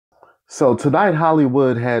So tonight,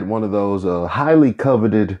 Hollywood had one of those highly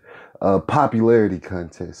coveted popularity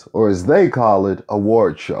contests, or as they call it,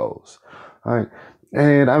 award shows. All right.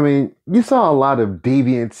 And I mean, you saw a lot of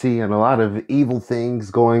deviancy and a lot of evil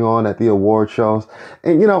things going on at the award shows.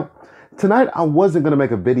 And tonight I wasn't going to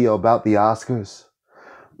make a video about the Oscars,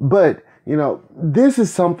 but this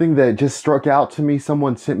is something that just struck out to me.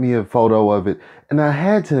 Someone sent me a photo of it, and I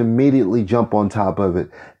had to immediately jump on top of it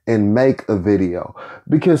and make a video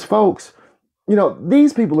because, folks,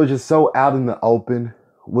 these people are just so out in the open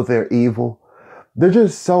with their evil. They're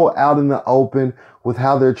just so out in the open with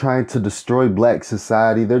how they're trying to destroy black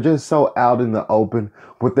society. They're just so out in the open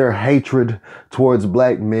with their hatred towards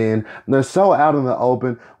black men. They're so out in the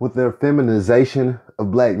open with their feminization of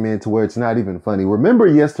black men to where it's not even funny. Remember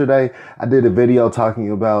yesterday I did a video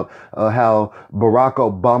talking about how Barack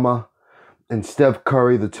Obama and Steph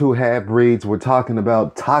Curry, the two half-breeds, were talking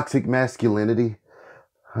about toxic masculinity,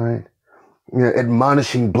 right?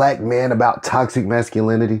 Admonishing black men about toxic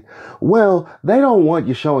masculinity. Well, they don't want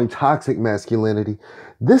you showing toxic masculinity.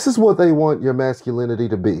 This is what they want your masculinity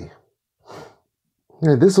to be.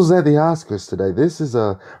 This was at the Oscars today. This is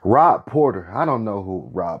Rob Porter. I don't know who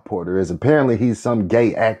Rob Porter is. Apparently he's some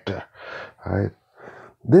gay actor, right?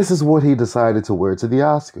 This is what he decided to wear to the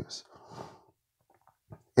Oscars.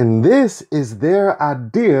 And this is their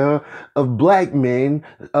idea of black men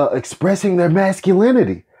expressing their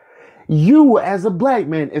masculinity. You as a black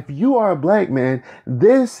man, if you are a black man,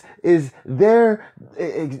 this is their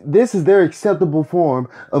acceptable form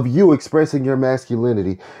of you expressing your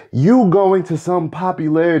masculinity. You going to some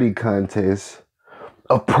popularity contest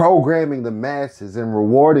of programming the masses and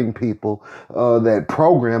rewarding people that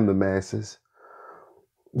program the masses.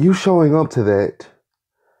 You showing up to that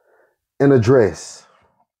in a dress,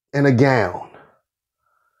 in a gown.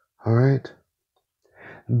 All right?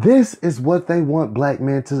 This is what they want black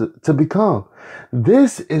men to become.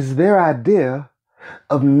 This is their idea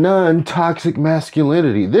of non-toxic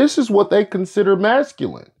masculinity. This is what they consider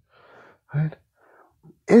masculine. Right?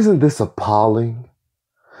 Isn't this appalling?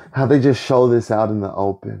 How they just show this out in the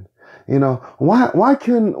open. Why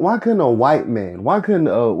couldn't a white man? Why couldn't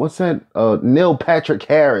Neil Patrick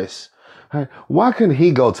Harris? Right? Why couldn't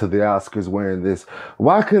he go to the Oscars wearing this?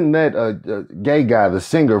 Why couldn't that gay guy, the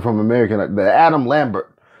singer from American, the Adam Lambert?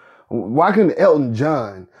 Why couldn't Elton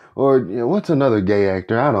John or what's another gay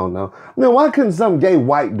actor? I don't know. Why couldn't some gay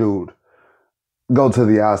white dude go to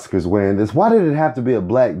the Oscars wearing this? Why did it have to be a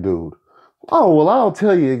black dude? Oh, well, I'll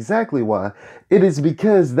tell you exactly why. It is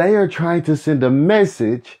because they are trying to send a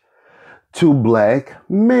message to black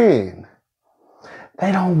men.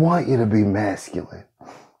 They don't want you to be masculine.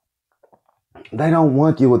 They don't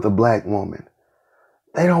want you with a black woman.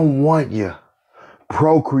 They don't want you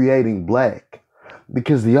procreating black.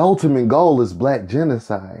 Because the ultimate goal is black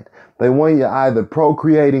genocide. They want you either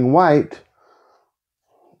procreating white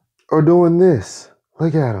or doing this.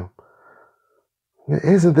 Look at him.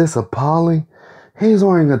 Isn't this appalling? He's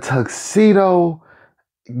wearing a tuxedo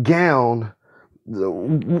gown,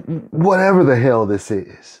 whatever the hell this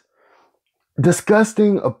is.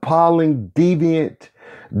 Disgusting, appalling, deviant,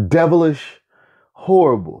 devilish,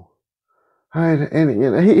 horrible. All right?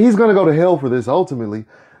 And he's going to go to hell for this ultimately.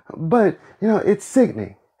 But, it's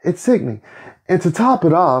sickening. It's sickening. And to top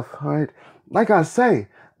it off, all right, like I say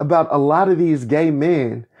about a lot of these gay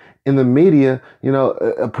men in the media,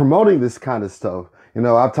 promoting this kind of stuff.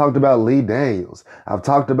 I've talked about Lee Daniels. I've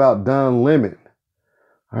talked about Don Lemon.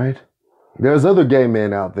 All right. There's other gay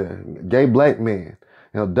men out there, gay black men.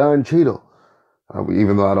 Don Cheadle.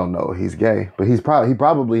 Even though I don't know he's gay, but he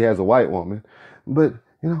probably has a white woman. But,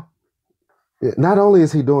 not only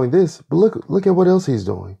is he doing this, but look at what else he's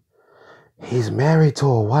doing. He's married to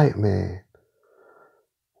a white man.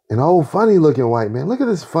 An old funny looking white man. Look at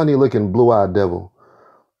this funny looking blue-eyed devil.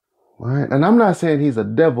 All right. And I'm not saying he's a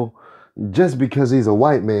devil just because he's a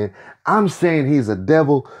white man. I'm saying he's a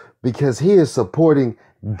devil because he is supporting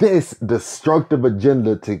this destructive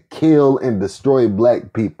agenda to kill and destroy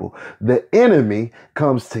black people. The enemy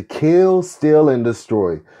comes to kill, steal, and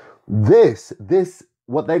destroy. This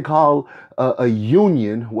what they call a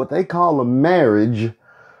union, what they call a marriage,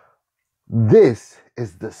 this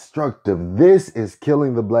is destructive. This is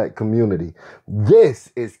killing the black community. This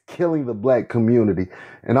is killing the black community.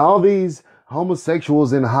 And all these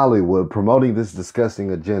homosexuals in Hollywood promoting this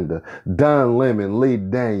disgusting agenda, Don Lemon, Lee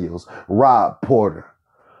Daniels, Rob Porter,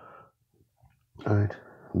 all right,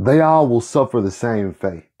 they all will suffer the same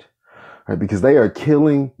fate, right? Because they are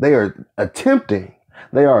attempting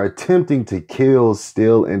to kill,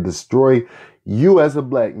 steal, and destroy you as a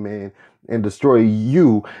black man and destroy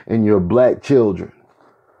you and your black children.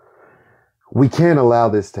 We can't allow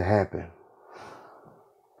this to happen.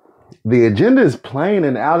 The agenda is plain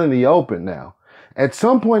and out in the open now. At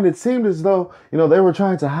some point, it seemed as though, they were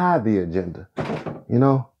trying to hide the agenda.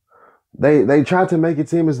 They tried to make it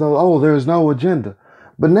seem as though, oh, there's no agenda.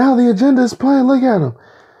 But now the agenda is plain. Look at him.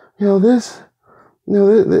 This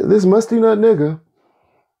musty nut nigga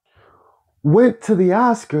went to the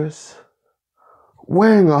Oscars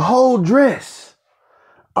wearing a whole dress.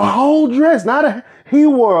 A whole dress. He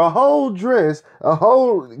wore a whole dress, a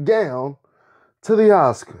whole gown to the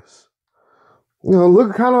Oscars.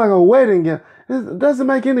 Look kind of like a wedding gown. It doesn't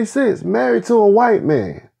make any sense. Married to a white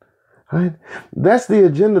man. Right? That's the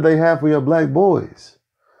agenda they have for your black boys.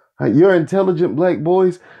 Right? Your intelligent black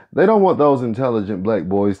boys, they don't want those intelligent black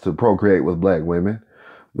boys to procreate with black women.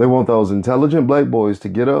 They want those intelligent black boys to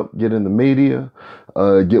get up, get in the media,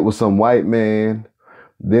 get with some white man.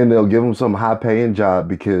 Then they'll give them some high-paying job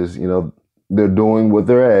because, they're doing with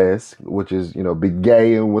their ass, which is, be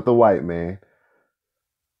gay and with a white man.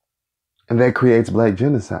 And that creates black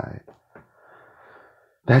genocide.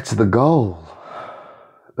 That's the goal.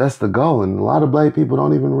 That's the goal. And a lot of black people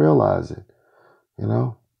don't even realize it.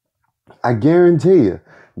 I guarantee you,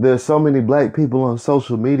 there's so many black people on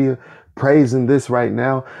social media praising this right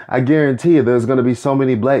now. I guarantee you there's going to be so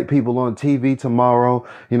many black people on TV tomorrow,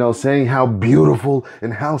 saying how beautiful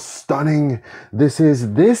and how stunning this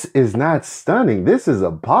is. This is not stunning. This is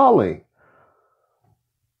appalling.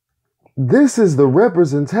 This is the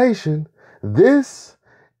representation. This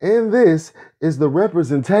is the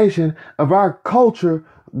representation of our culture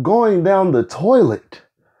going down the toilet.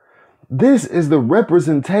 This is the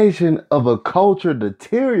representation of a culture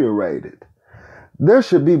deteriorated. There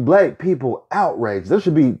should be black people outraged. There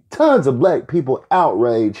should be tons of black people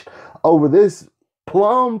outraged over this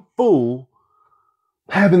plum fool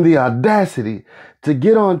having the audacity to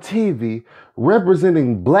get on TV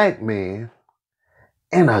representing black men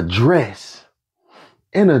in a dress.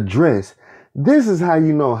 In a dress. This is how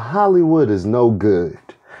you know Hollywood is no good.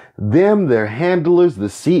 Them, their handlers, the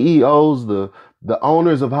CEOs, the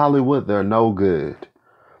owners of Hollywood, they're no good.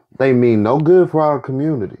 They mean no good for our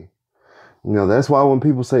community. That's why when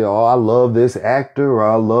people say, oh, I love this actor or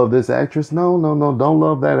I love this actress. No, don't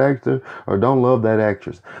love that actor or don't love that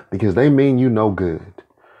actress because they mean you no good.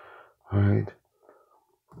 All right.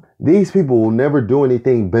 These people will never do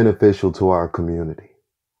anything beneficial to our community.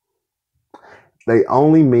 They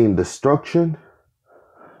only mean destruction.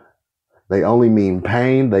 They only mean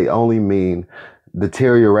pain. They only mean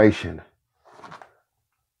deterioration.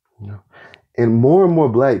 And more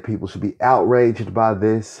black people should be outraged by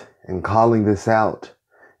this and calling this out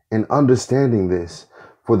and understanding this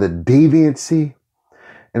for the deviancy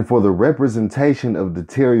and for the representation of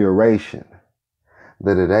deterioration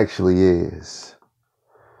that it actually is.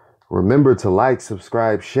 Remember to like,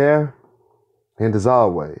 subscribe, share, and as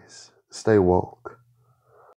always, stay woke.